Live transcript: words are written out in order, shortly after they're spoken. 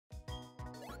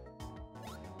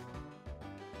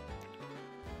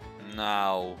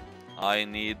Now, I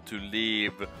need to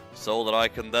leave so that I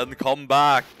can then come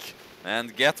back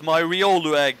and get my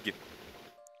Riolu egg.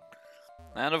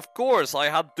 And of course, I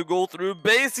had to go through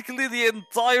basically the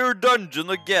entire dungeon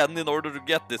again in order to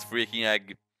get this freaking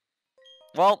egg.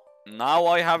 Well, now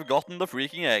I have gotten the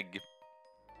freaking egg.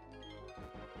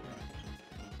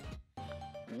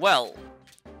 Well,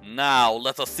 now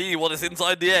let us see what is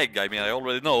inside the egg. I mean, I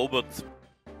already know, but...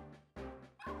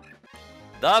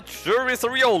 that sure is a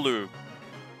Riolu.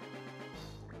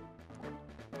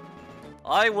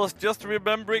 I was just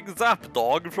remembering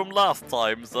Zapdog from last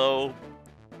time, so...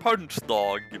 Punch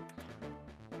Dog.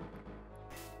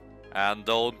 And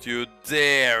don't you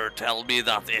dare tell me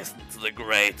that isn't the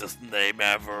greatest name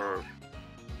ever.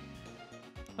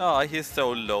 Ah, he's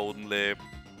so lonely.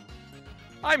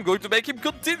 I'm going to make him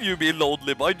continue being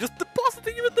lonely by just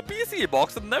depositing him in the PC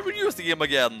box and never using him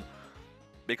again.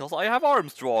 Because I have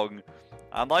Armstrong.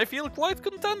 And I feel quite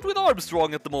content with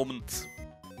Armstrong at the moment.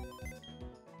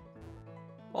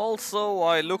 Also,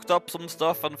 I looked up some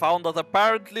stuff and found that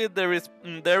apparently there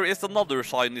is another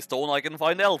shiny stone I can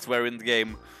find elsewhere in the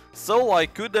game. So I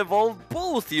could evolve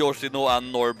both Yoshino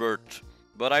and Norbert.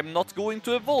 But I'm not going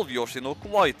to evolve Yoshino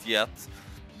quite yet.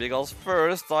 Because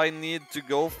first I need to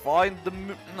go find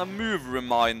a move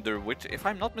reminder, which, if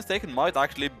I'm not mistaken, might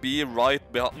actually be right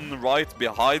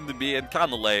behind me in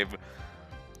Canalave.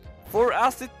 For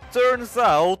as it turns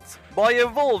out, by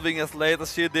evolving as late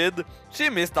as she did, she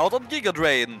missed out on Giga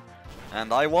Drain.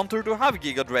 And I want her to have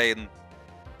Giga Drain.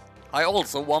 I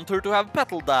also want her to have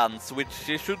Petal Dance, which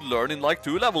she should learn in like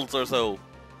 2 levels or so.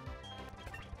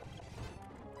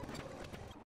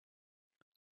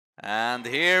 And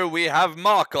here we have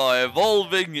Maka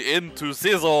evolving into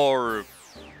Scizor.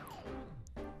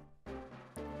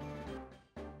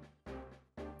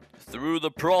 Through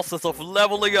the process of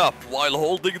leveling up while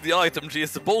holding the item she is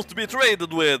supposed to be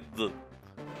traded with.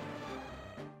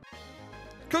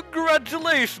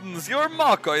 Congratulations, your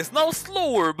Maka is now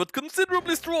slower but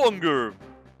considerably stronger.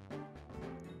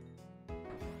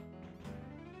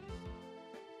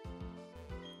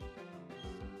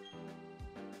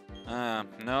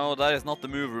 No, that is not the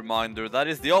move reminder. That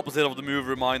is the opposite of the move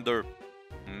reminder.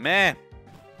 Meh.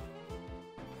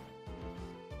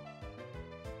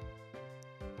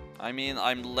 I mean,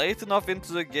 I'm late enough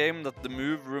into the game that the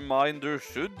move reminder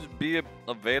should be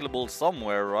available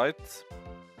somewhere, right?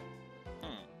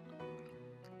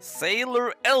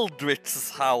 Sailor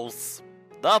Eldritch's house.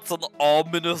 That's an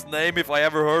ominous name if I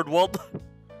ever heard one.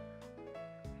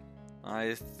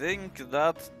 I think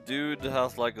that dude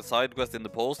has like a side quest in the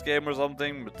post game or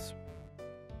something, but...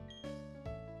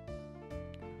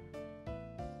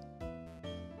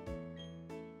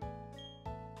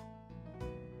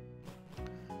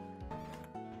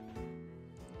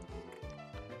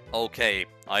 Okay,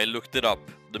 I looked it up.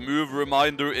 The move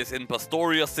reminder is in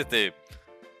Pastoria City,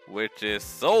 which is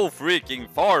so freaking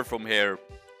far from here.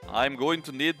 I'm going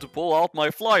to need to pull out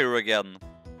my flyer again.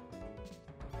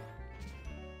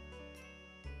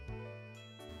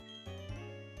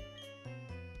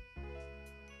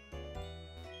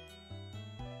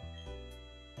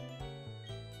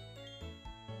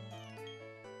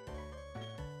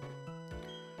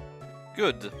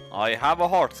 Good, I have a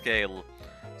heart scale.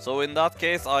 So in that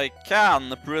case I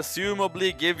can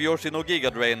presumably give Yoshino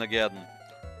Giga Drain again.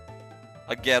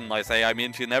 Again, I say, I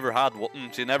mean she never had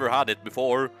it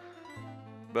before.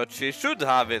 But she should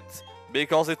have it,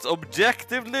 because it's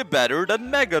objectively better than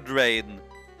Mega Drain.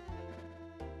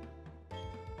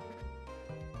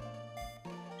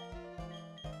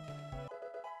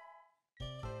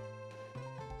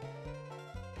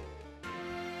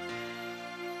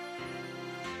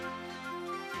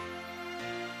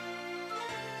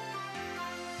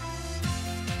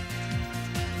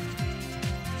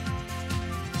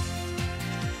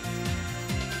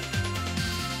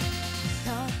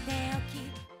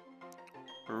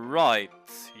 Right,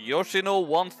 Yoshino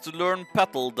wants to learn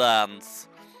Petal Dance.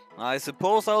 I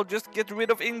suppose I'll just get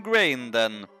rid of Ingrain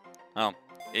then. Oh,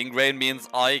 Ingrain means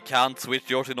I can't switch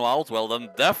Yoshino out, well then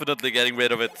definitely getting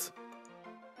rid of it.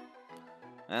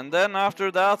 And then after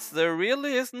that, there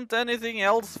really isn't anything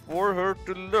else for her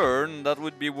to learn that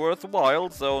would be worthwhile,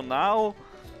 so now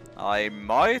I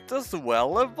might as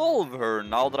well evolve her,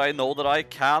 now that I know that I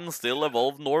can still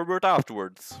evolve Norbert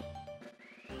afterwards.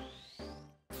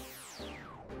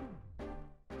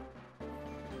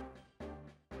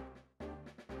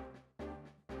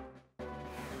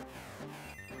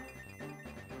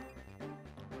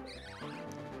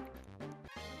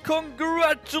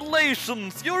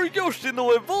 Congratulations! Your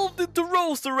Yoshino evolved into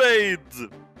Roserade!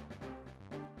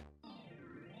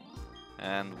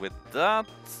 And with that...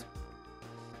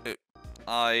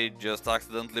 I just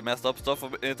accidentally messed up stuff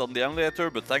on it on the emulator,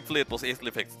 but thankfully it was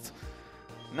easily fixed.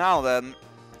 Now then,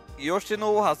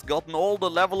 Yoshino has gotten all the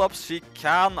level ups she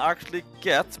can actually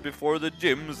get before the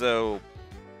gym, so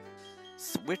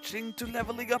switching to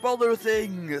leveling up other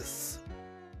things.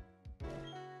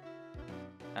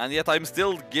 And yet I'm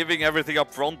still giving everything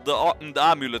up front, the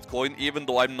amulet coin, even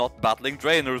though I'm not battling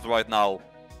trainers right now.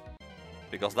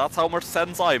 Because that's how much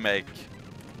sense I make.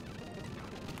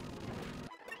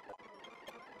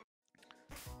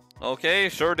 Okay,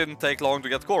 sure didn't take long to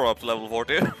get Korra up to level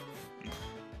 40.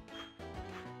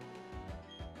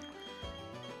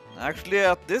 Actually,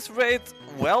 at this rate,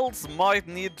 Wells might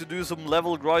need to do some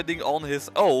level grinding on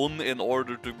his own in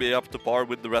order to be up to par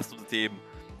with the rest of the team.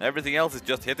 Everything else is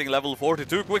just hitting level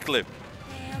 42 quickly.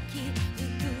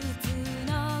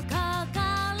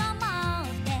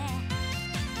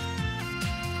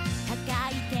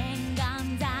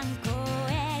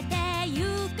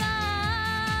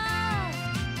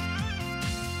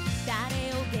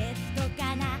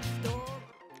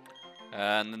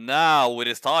 And now it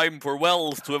is time for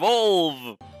Wells to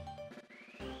evolve!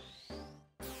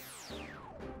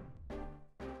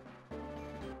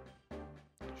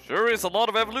 Sure is a lot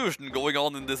of evolution going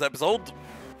on in this episode.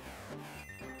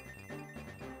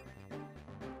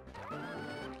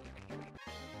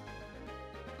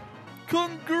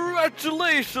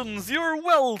 Congratulations! Your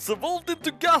Wells evolved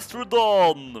into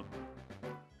Gastrodon!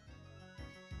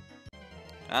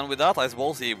 And with that, I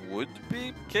suppose he would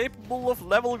be capable of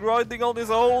level grinding on his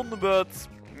own, but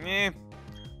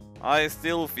I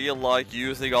still feel like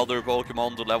using other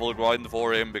Pokemon to level grind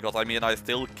for him, because I mean, I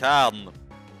still can.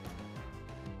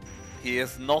 He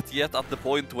is not yet at the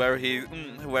point where he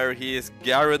is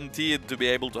guaranteed to be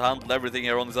able to handle everything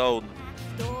here on his own.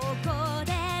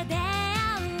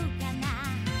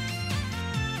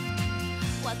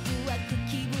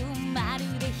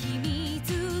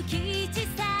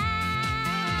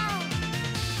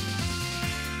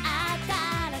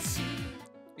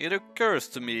 It occurs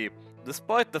to me,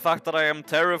 despite the fact that I am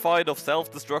terrified of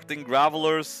self-destructing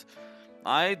Gravelers,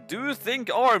 I do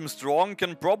think Armstrong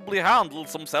can probably handle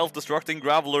some self-destructing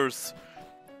Gravelers.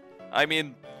 I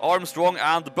mean, Armstrong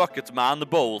and Bucketman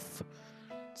both.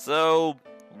 So,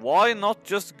 why not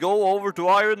just go over to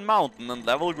Iron Mountain and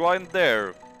level grind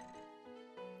there?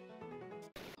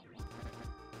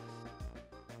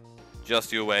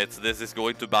 Just you wait, this is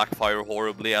going to backfire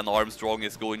horribly and Armstrong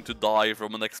is going to die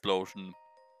from an explosion.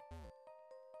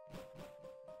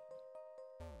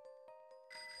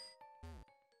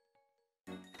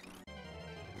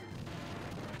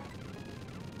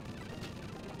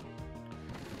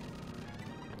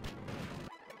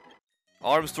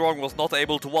 Armstrong was not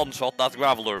able to one-shot that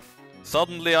Graveler.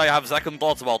 Suddenly I have second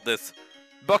thoughts about this.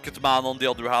 Bucketman, on the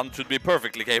other hand, should be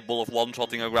perfectly capable of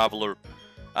one-shotting a Graveler.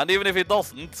 And even if he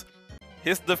doesn't,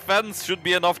 his defense should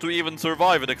be enough to even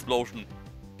survive an explosion.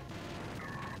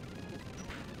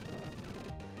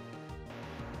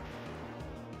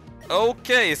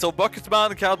 Okay, so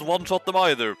Bucketman can't one-shot them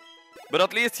either. But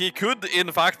at least he could,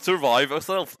 in fact, survive a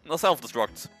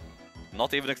self-destruct.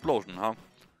 Not even explosion, huh?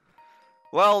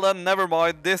 Well then, never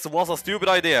mind, this was a stupid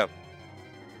idea.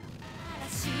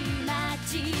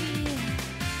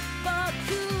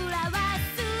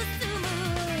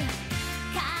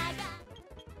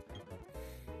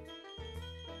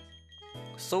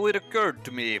 So it occurred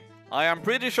to me, I am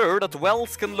pretty sure that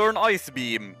Wells can learn Ice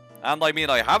Beam. And I mean,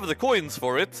 I have the coins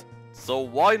for it, so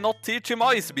why not teach him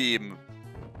Ice Beam?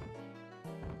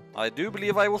 I do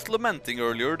believe I was lamenting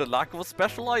earlier the lack of a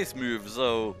special ice move,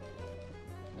 so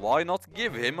why not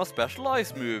give him a special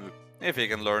ice move, if he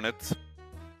can learn it?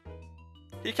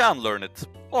 He can learn it.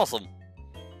 Awesome.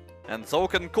 And so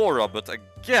can Korra, but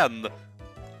again,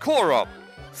 Korra!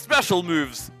 Special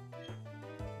moves!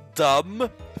 Dumb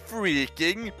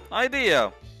freaking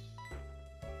idea!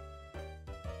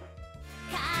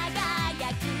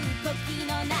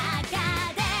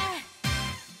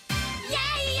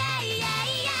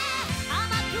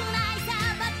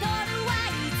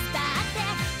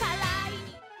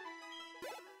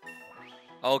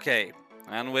 Okay,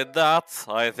 and with that,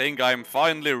 I think I'm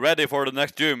finally ready for the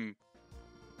next gym.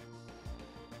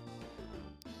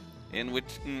 In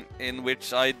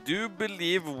which I do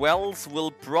believe Wells will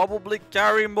probably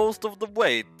carry most of the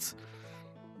weight.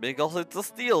 Because it's a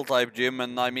steel type gym,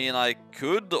 and I mean, I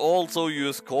could also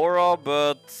use Korra,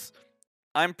 but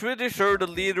I'm pretty sure the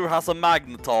leader has a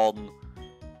Magneton.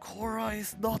 Korra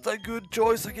is not a good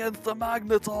choice against a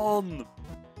Magneton!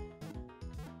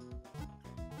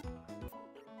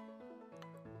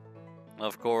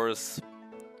 Of course,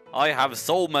 I have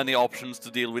so many options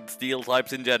to deal with steel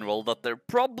types in general that there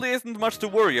probably isn't much to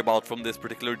worry about from this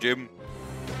particular gym.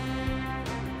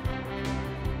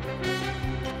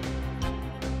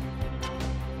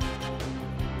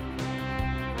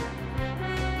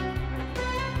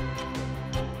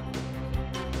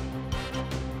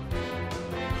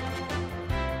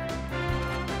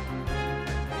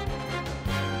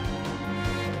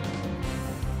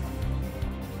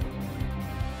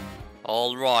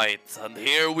 Alright, and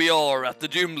here we are at the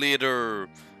gym leader.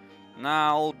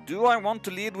 Now, do I want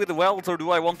to lead with Wells or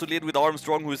do I want to lead with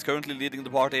Armstrong, who is currently leading the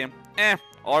party?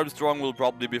 Armstrong will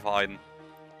probably be fine.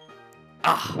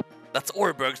 Ah, that's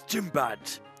Orberg's gym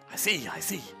badge. I see.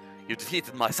 You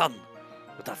defeated my son.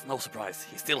 But that's no surprise,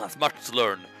 he still has much to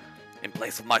learn. In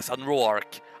place of my son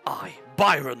Roark, I,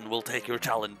 Byron, will take your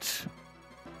challenge.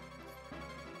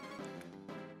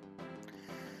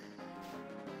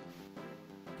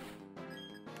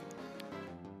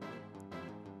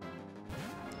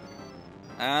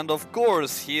 And of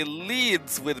course, he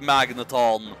leads with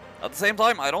Magneton. At the same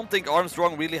time, I don't think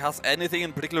Armstrong really has anything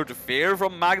in particular to fear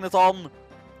from Magneton.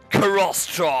 Cross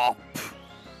Chop!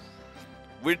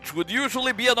 Which would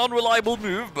usually be an unreliable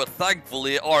move, but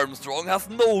thankfully Armstrong has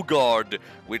no guard,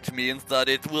 which means that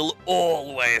it will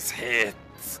always hit.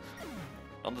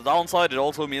 On the downside, it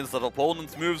also means that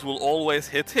opponents' moves will always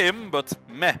hit him, but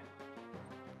meh.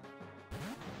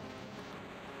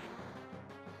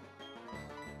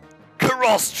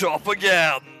 Cross Chop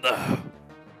again!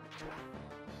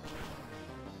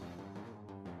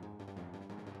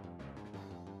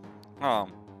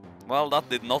 Well, that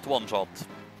did not one-shot.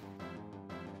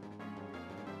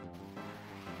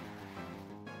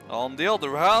 On the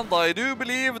other hand, I do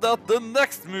believe that the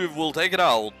next move will take it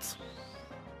out.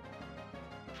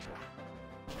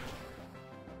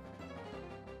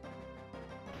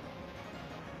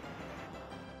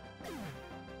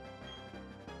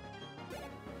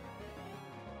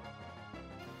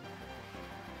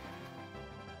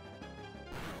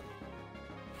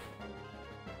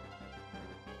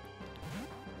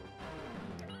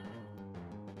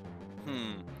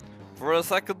 For a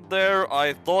second there,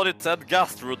 I thought it said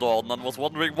Gastrodon and was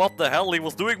wondering what the hell he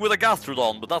was doing with a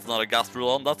Gastrodon, but that's not a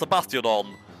Gastrodon, that's a Bastiodon,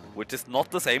 which is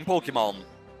not the same Pokemon.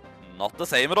 Not the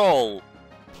same at all.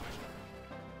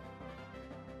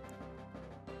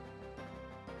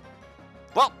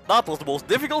 Well, that was the most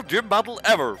difficult gym battle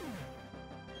ever.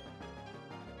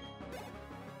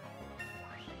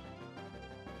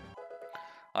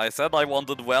 I said I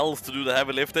wanted Wells to do the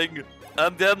heavy lifting,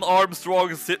 and then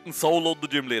Armstrong sitting soloed the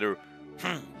gym leader.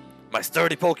 My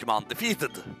sturdy Pokemon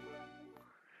defeated.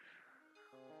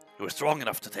 You were strong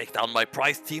enough to take down my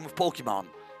prized team of Pokemon.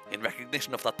 In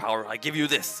recognition of that power, I give you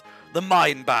this, the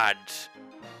Mind Badge.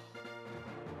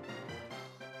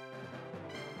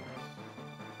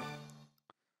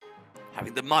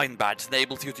 Having the Mind Badge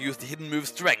enables you to use the hidden move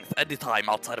Strength anytime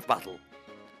outside of battle.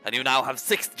 And you now have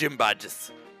 6 gym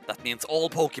badges. That means all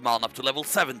Pokemon up to level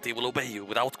 70 will obey you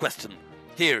without question.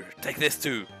 Here, take this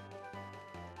too.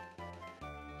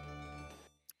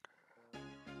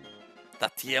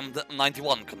 That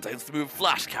TM91 contains the move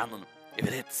Flash Cannon. If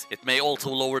it hits, it may also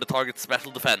lower the target's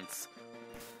special defense.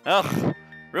 Ugh,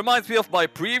 reminds me of my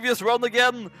previous run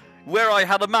again, where I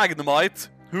had a Magnemite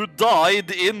who died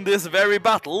in this very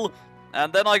battle,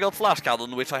 and then I got Flash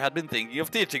Cannon, which I had been thinking of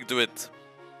teaching to it.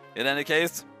 In any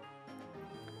case,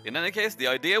 the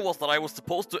idea was that I was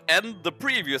supposed to end the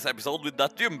previous episode with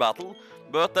that gym battle,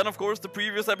 but then of course the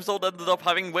previous episode ended up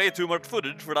having way too much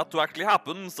footage for that to actually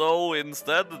happen, so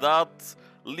instead that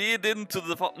lead into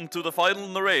the final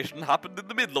narration happened in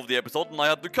the middle of the episode, and I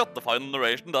had to cut the final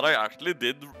narration that I actually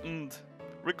did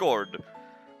record.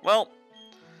 Well,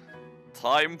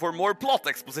 time for more plot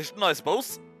exposition, I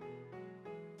suppose.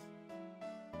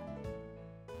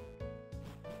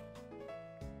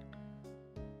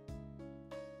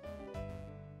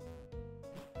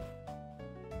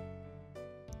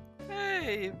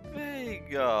 Hey,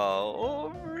 Vega,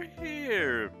 over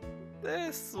here,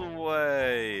 this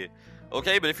way.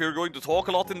 Okay, but if you're going to talk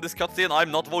a lot in this cutscene,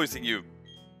 I'm not voicing you.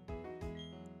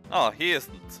 Oh, he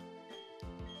isn't.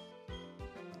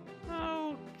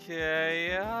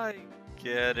 Okay, I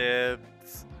get it.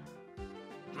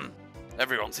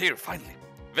 Everyone's here, finally.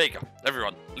 Vega,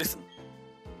 everyone, listen.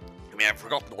 You may have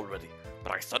forgotten already,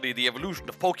 but I study the evolution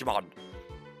of Pokemon.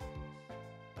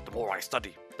 The more I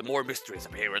study, the more mysteries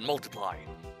appear and multiply.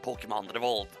 Pokemon that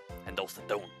evolve, and those that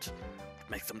don't. What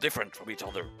makes them different from each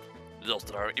other? Do those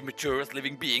that are immature as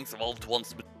living beings evolve to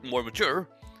once more mature?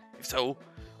 If so,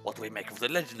 what do we make of the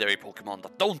legendary Pokemon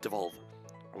that don't evolve?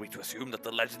 Are we to assume that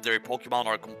the legendary Pokemon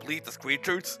are complete as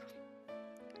creatures?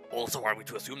 Also, are we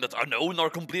to assume that Unknown are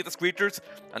complete as creatures,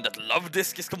 and that Love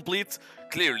Disc is complete?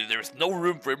 Clearly, there is no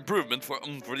room for improvement for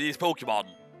these Pokemon.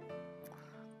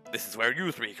 This is where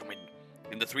you three come in.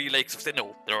 In the 3 lakes of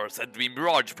Sinnoh, there are said to be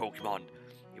Mirage Pokemon.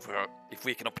 If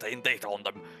we can obtain data on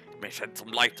them, it may shed some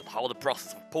light on how the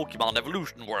process of Pokemon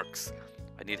evolution works.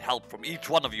 I need help from each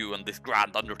one of you in this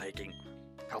grand undertaking.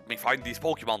 Help me find these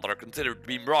Pokemon that are considered to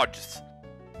be Mirages.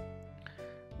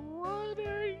 What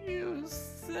are you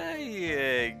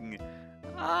saying?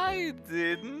 I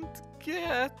didn't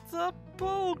get a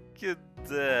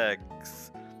Pokédex.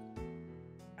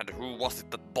 And who was it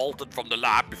that bolted from the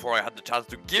lab before I had the chance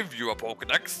to give you a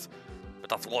Pokédex? But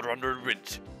that's water under the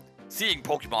bridge. Seeing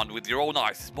Pokemon with your own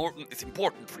eyes is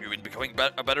important for you in becoming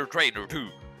a better trainer too.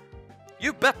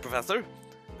 You bet, Professor.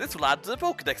 This will add to the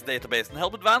Pokédex database and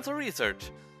help advance our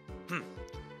research.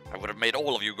 I would have made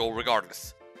all of you go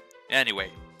regardless.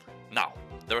 Anyway, now,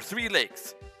 there are 3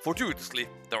 lakes. Fortuitously,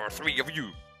 there are 3 of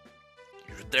you.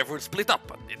 You should therefore split up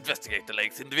and investigate the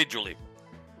lakes individually.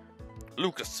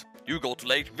 Lucas, you go to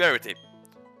Lake Verity.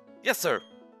 Yes, sir.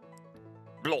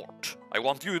 Blort, I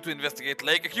want you to investigate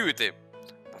Lake Acuity.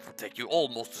 That will take you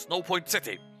almost to Snow Point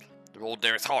City. The road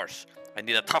there is harsh. I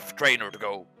need a tough trainer to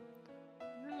go.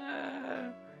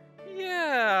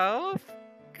 Yeah, of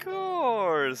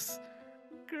course.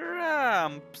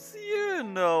 Gramps, you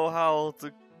know how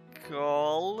to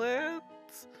call it.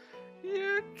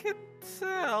 You can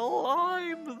tell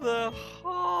I'm the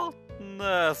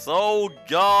hotness. Oh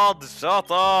God, shut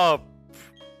up.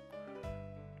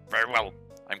 Very well,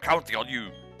 I'm counting on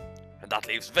you. And that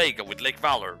leaves Vega with Lake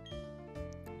Valor.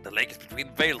 The lake is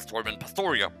between Veilstorm and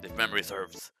Pastoria, if memory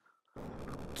serves.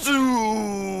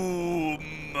 Zoom!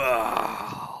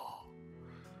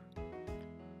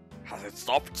 Has it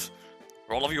stopped?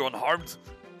 Are all of you unharmed?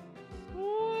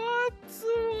 What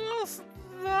was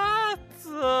that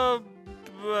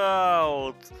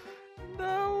about?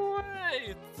 No,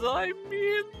 wait, I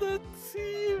mean the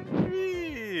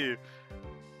TV.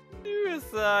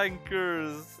 News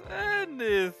anchors,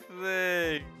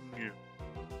 anything.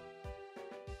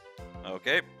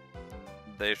 Okay.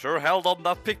 They sure held on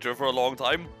that picture for a long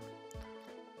time.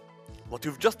 What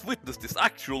you've just witnessed is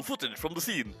actual footage from the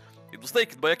scene. It was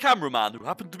taken by a cameraman who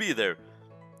happened to be there.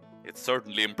 It's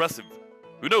certainly impressive.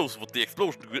 Who knows what the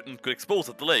explosion could expose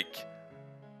at the lake?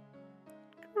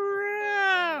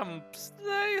 Gramps,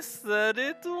 they said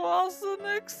it was an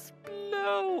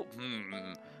explosion.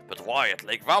 But why at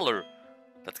Lake Valor?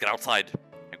 Let's get outside.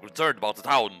 I'm concerned about the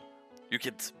town. You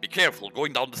kids, be careful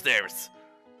going down the stairs.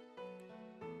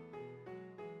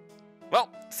 Well,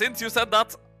 since you said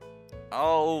that...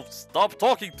 Oh, stop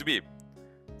talking to me.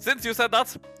 Since you said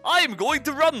that, I'm going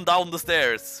to run down the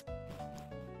stairs.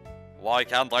 Why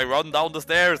can't I run down the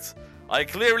stairs? I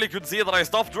clearly could see that I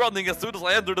stopped running as soon as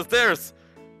I entered the stairs.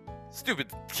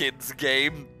 Stupid kids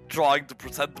game, trying to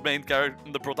present the main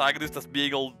character, the protagonist, as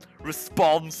being all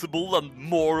responsible and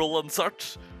moral and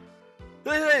such.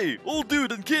 Hey, old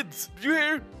dude and kids, did you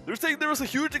hear? They're saying there was a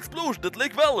huge explosion at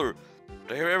Lake Valor.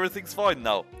 But I hear everything's fine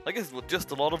now. I guess it was just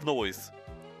a lot of noise.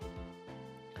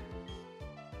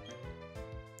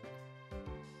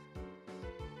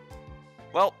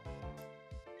 Well,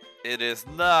 it is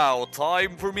now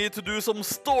time for me to do some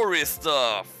story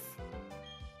stuff.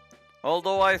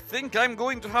 Although I think I'm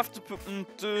going to have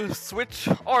to switch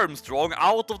Armstrong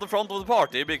out of the front of the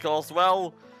party because,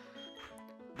 well,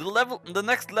 the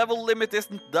next level limit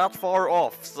isn't that far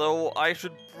off, so I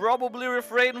should probably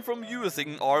refrain from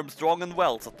using Armstrong and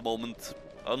Wells at the moment,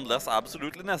 unless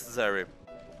absolutely necessary.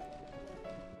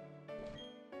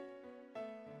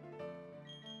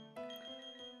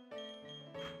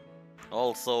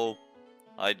 Also,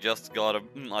 I just gotta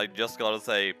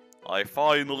say, I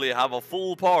finally have a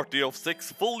full party of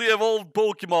 6 fully evolved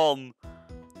Pokémon.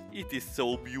 It is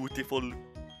so beautiful.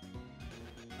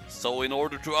 So in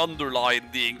order to underline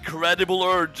the incredible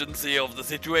urgency of the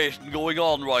situation going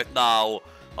on right now,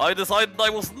 I decided I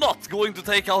was not going to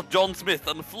take out John Smith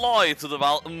and fly to the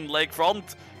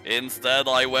lakefront. Instead,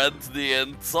 I went the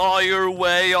entire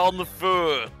way on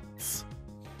foot.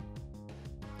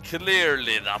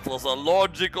 Clearly, that was a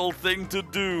logical thing to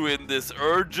do in this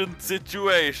urgent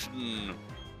situation.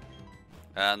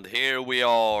 And here we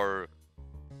are.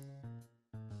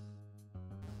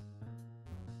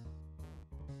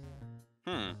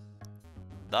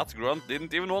 That grunt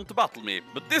didn't even want to battle me,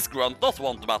 but this grunt does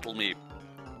want to battle me.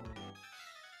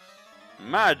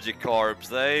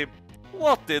 Magikarps, eh?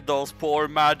 What did those poor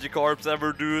Magikarps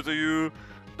ever do to you?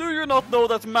 Do you not know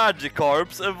that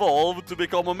Magikarps evolved to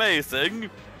become amazing?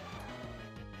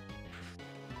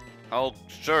 Oh,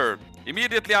 sure.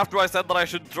 Immediately after I said that I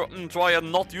should try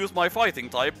and not use my fighting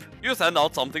type, you send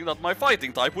out something that my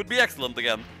fighting type would be excellent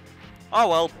again. Ah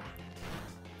well.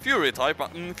 Fury type,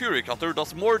 Fury Cutter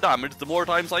does more damage the more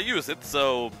times I use it,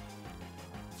 so...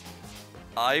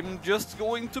 I'm just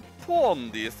going to pawn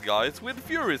these guys with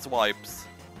Fury Swipes.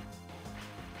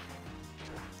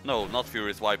 No, not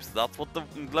Fury Swipes, that's what the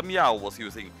Glameow was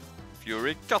using.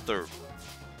 Fury Cutter.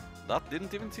 That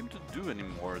didn't even seem to do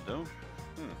anymore, though.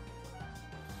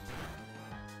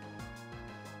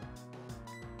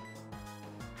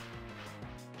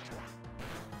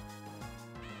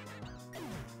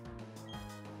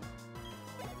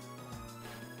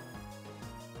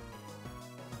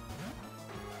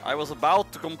 I was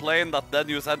about to complain that then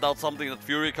you sent out something that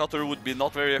Fury Cutter would be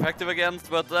not very effective against,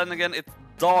 but then again it's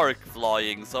dark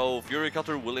flying, so Fury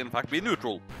Cutter will in fact be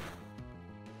neutral.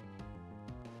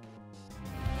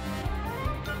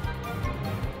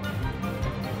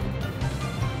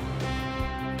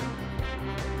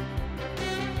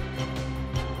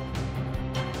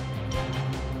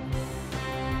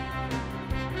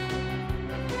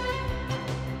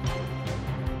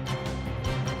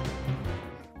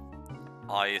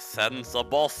 I sense a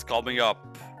boss coming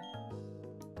up.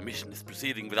 The mission is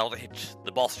proceeding without a hitch.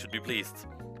 The boss should be pleased.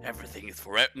 Everything is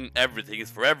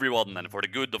for everyone and for the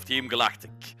good of Team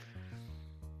Galactic.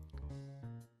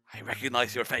 I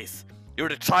recognize your face. You're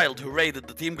the child who raided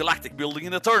the Team Galactic building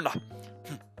in Eterna.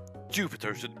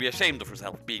 Jupiter should be ashamed of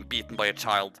herself being beaten by a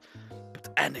child. But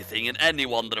anything and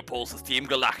anyone that opposes Team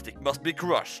Galactic must be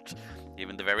crushed.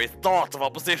 Even the very thought of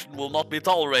opposition will not be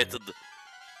tolerated.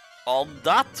 On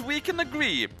that we can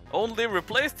agree. Only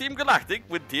replace Team Galactic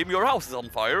with Team Your House is on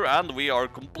Fire and we are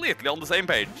completely on the same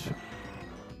page.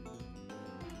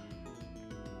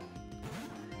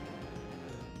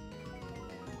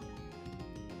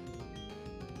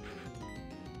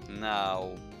 Now...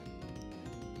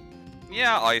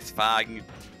 yeah, Ice Fang.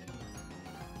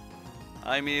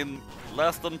 I mean,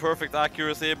 less than perfect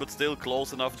accuracy, but still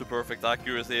close enough to perfect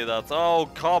accuracy that... oh,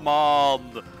 come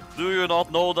on! Do you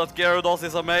not know that Gyarados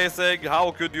is amazing?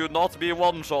 How could you not be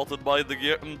one-shotted by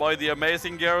the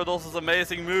amazing Gyarados'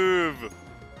 amazing move?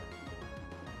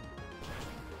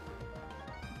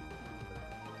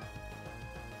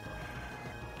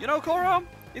 You know, Korra,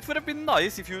 it would have been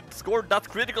nice if you'd scored that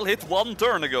critical hit one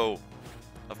turn ago.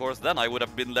 Of course, then I would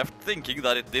have been left thinking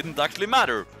that it didn't actually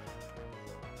matter.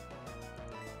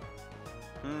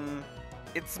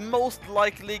 It's most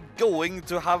likely going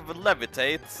to have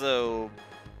Levitate, so...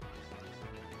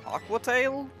 Aqua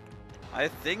Tail, I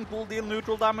think, will deal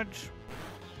neutral damage.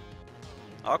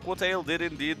 Aqua Tail did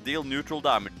indeed deal neutral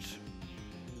damage.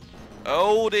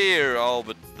 Oh dear, oh,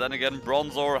 but then again,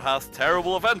 Bronzor has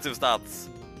terrible offensive stats.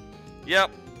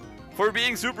 Yep, for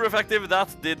being super effective,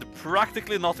 that did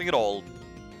practically nothing at all.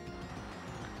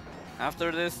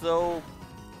 After this, though,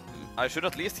 I should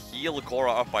at least heal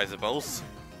Korra up, I suppose.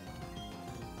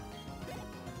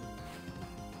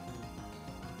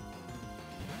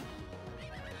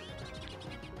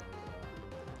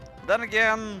 Then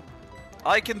again,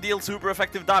 I can deal super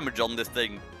effective damage on this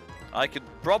thing. I could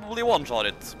probably one-shot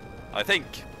it. I think.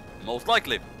 Most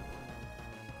likely.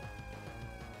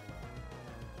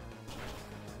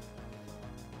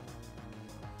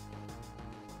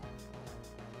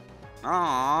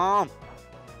 Ah,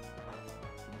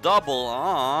 double,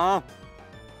 ah.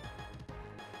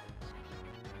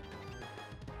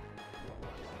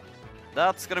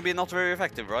 That's gonna be not very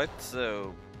effective, right?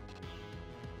 So...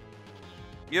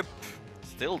 yep,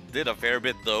 still did a fair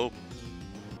bit though.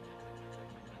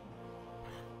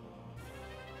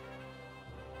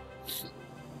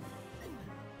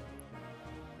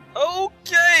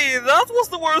 Okay, that was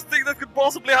the worst thing that could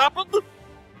possibly happen.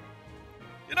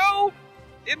 You know,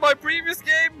 in my previous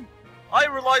game, I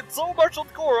relied so much on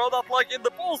Korra that, like, in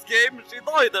the post-game, she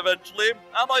died eventually,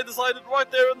 and I decided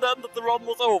right there and then that the run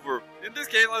was over. In this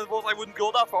case, I suppose I wouldn't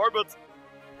go that far, but...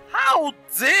 how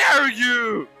dare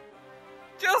you!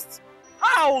 Just,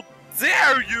 how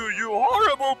dare you, you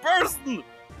horrible person!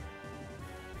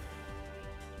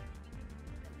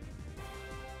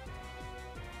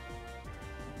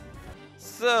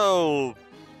 So,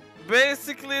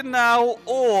 basically now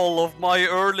all of my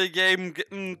early game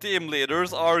team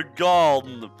leaders are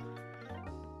gone.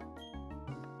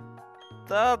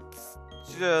 That's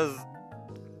just...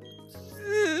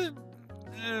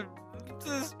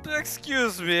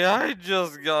 excuse me, I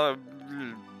just got...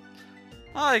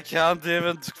 I can't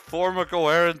even form a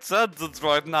coherent sentence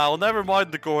right now. Never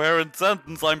mind the coherent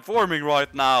sentence I'm forming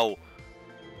right now.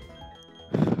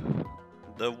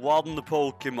 The one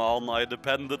Pokemon I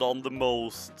depended on the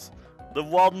most. The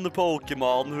one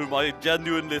Pokemon whom I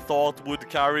genuinely thought would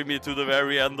carry me to the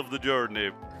very end of the journey.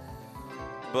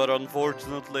 But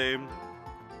unfortunately,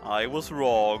 I was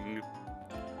wrong.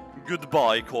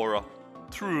 Goodbye, Korra.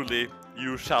 Truly,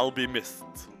 you shall be missed.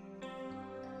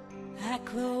 I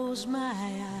close my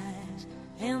eyes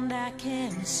and I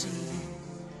can see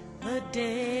the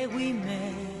day we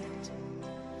met.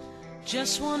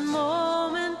 Just one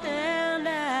moment and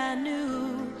I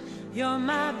knew you're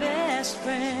my best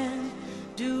friend.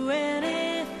 Do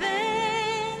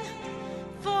anything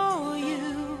for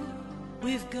you.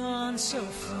 We've gone so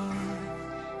far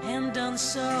and done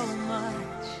so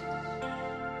much,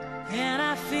 and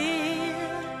I feel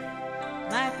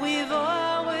like we've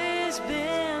always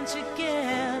been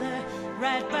together,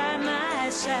 right by my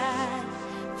side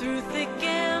through thick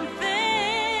and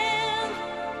thin.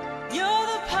 You're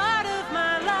the part of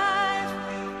my life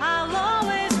I'll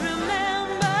always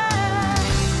remember.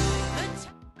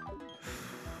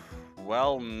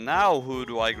 Well, now who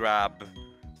do I grab?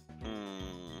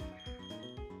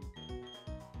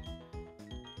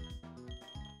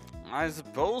 I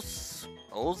suppose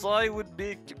Ozai would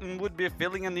be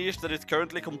filling a niche that is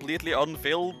currently completely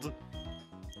unfilled.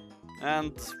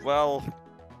 And, well,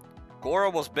 Gora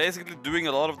was basically doing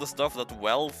a lot of the stuff that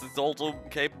Wells is also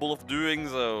capable of doing,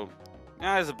 so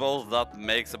yeah, I suppose that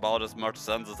makes about as much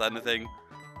sense as anything.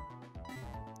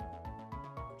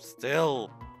 Still,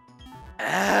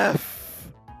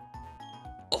 F!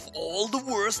 Of all the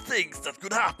worst things that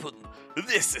could happen,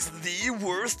 this is the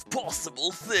worst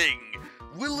possible thing.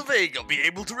 Will Vega be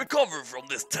able to recover from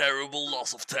this terrible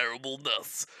loss of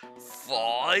terribleness?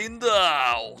 Find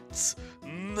out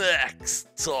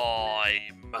next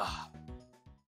time.